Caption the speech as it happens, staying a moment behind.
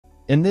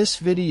In this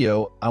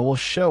video, I will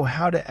show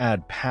how to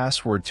add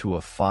password to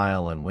a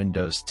file in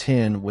Windows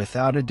 10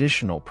 without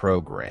additional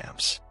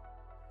programs.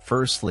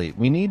 Firstly,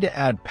 we need to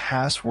add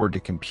password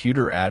to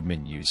computer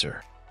admin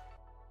user.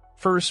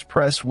 First,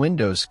 press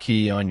Windows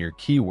key on your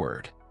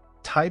keyboard,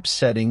 type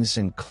settings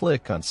and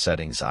click on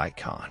settings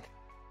icon.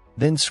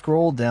 Then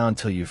scroll down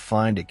till you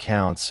find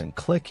accounts and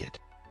click it.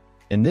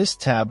 In this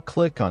tab,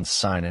 click on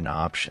sign in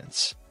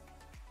options.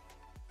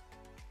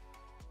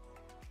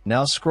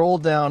 Now scroll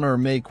down or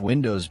make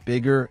Windows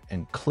bigger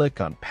and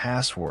click on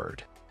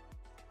Password.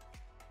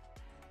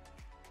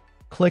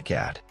 Click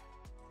Add.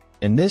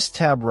 In this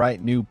tab,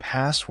 write New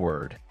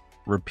Password,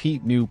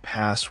 repeat New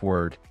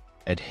Password,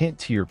 add hint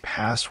to your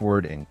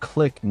password and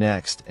click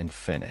Next and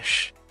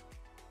Finish.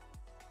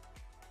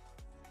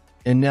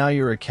 And now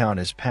your account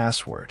is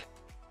password.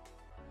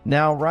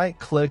 Now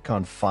right-click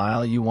on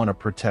file you want to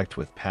protect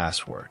with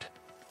password.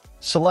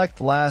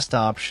 Select Last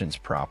Options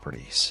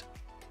Properties.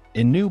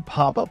 In New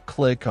pop-up,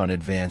 click on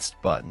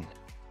Advanced button.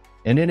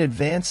 And in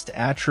Advanced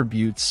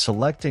Attributes,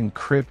 select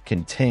Encrypt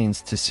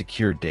Contains to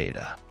secure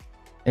data.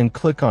 And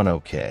click on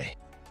OK.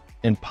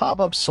 In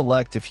pop-up,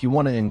 select if you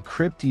want to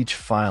encrypt each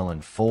file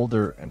and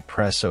folder and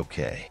press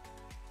OK.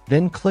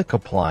 Then click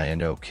Apply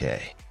and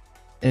OK.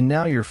 And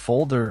now your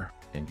folder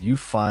and your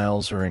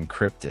files are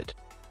encrypted.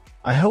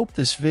 I hope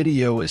this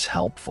video is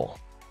helpful.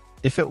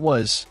 If it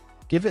was,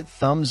 give it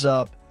thumbs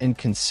up and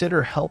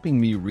consider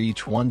helping me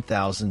reach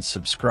 1,000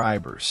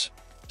 subscribers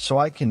so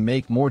I can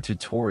make more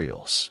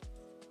tutorials.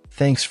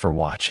 Thanks for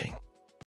watching.